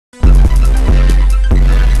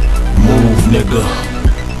nigga,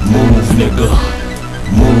 move nigga,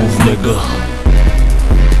 move nigga,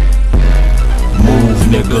 move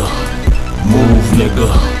nigga, move nigga,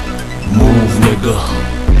 move nigga,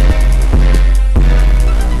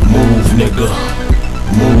 move nigga,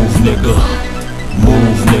 move nigga,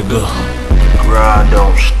 move nigga.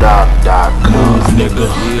 GrindDon'tStop.com. Move nigga,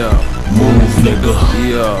 Yeah, move nigga,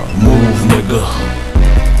 yeah. move nigga.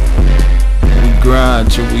 We grind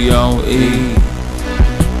till we on E,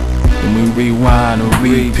 and we rewind and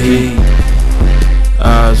repeat.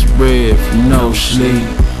 Eyes red from no sleep.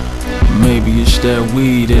 Maybe it's that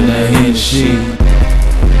weed and that Hennessy.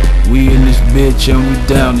 We in this bitch and we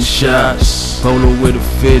down the shots. Polo with a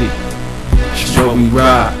 50, that's what we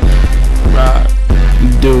rock. We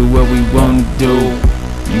do what we wanna do.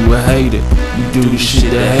 You a hater, you do the shit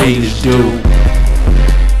that haters do.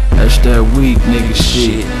 That's that weak nigga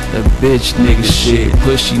shit, that bitch nigga shit.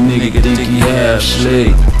 Pushy nigga think he half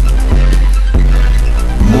slick.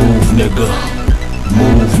 Move nigga,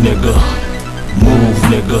 move nigga, move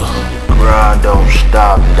nigga,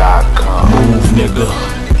 GrindDon'tStop.com. move nigga,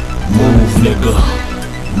 move nigga,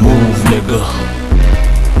 move nigga,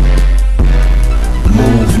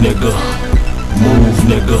 move nigga, move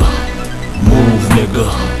nigga, move nigga,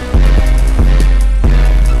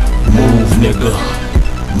 move nigga,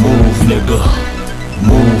 move nigga,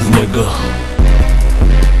 move nigga.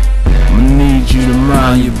 I'ma need you to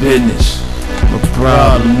mind your business. My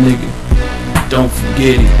problem, nigga, don't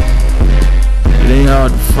forget it. It ain't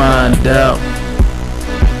hard to find out.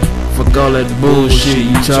 Fuck all that bullshit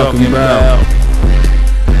you talking about.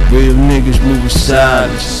 Real niggas moving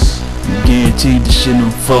silence. Guaranteed the shit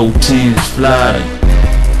them 14s fly.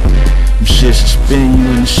 Them shits will spin you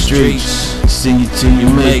in the streets, send you to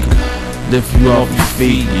your maker, lift you off your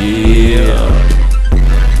feet. Yeah.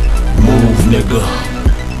 Move nigga,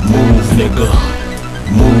 move nigga,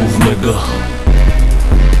 move nigga,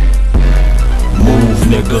 move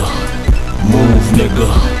nigga, move nigga,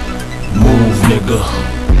 move nigga,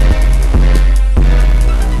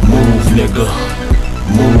 move nigga,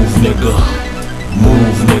 move nigga,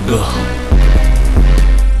 move nigga,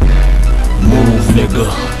 move nigga,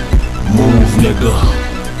 move nigga,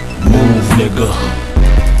 move nigga.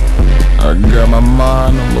 I got my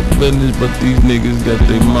mind on my business, but these niggas got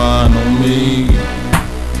their mind on me.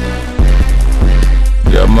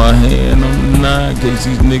 Got my hand on the 9 in case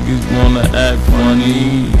these niggas wanna act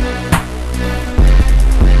funny.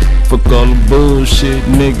 Fuck all the bullshit,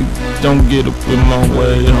 nigga, don't get up in my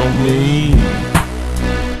way, homie.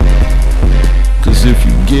 Cause if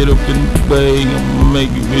you get up in the way, I'ma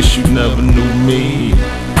make you wish you never knew me.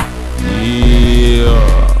 Yeah.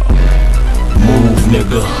 Move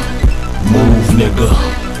nigga, move nigga,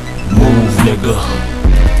 move nigga,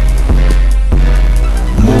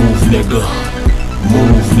 move nigga,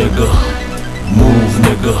 move nigga, move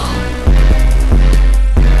nigga,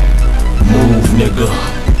 move nigga,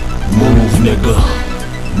 move nigga,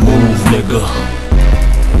 move nigga,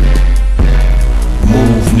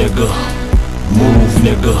 move nigga, move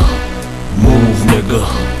nigga, move nigga.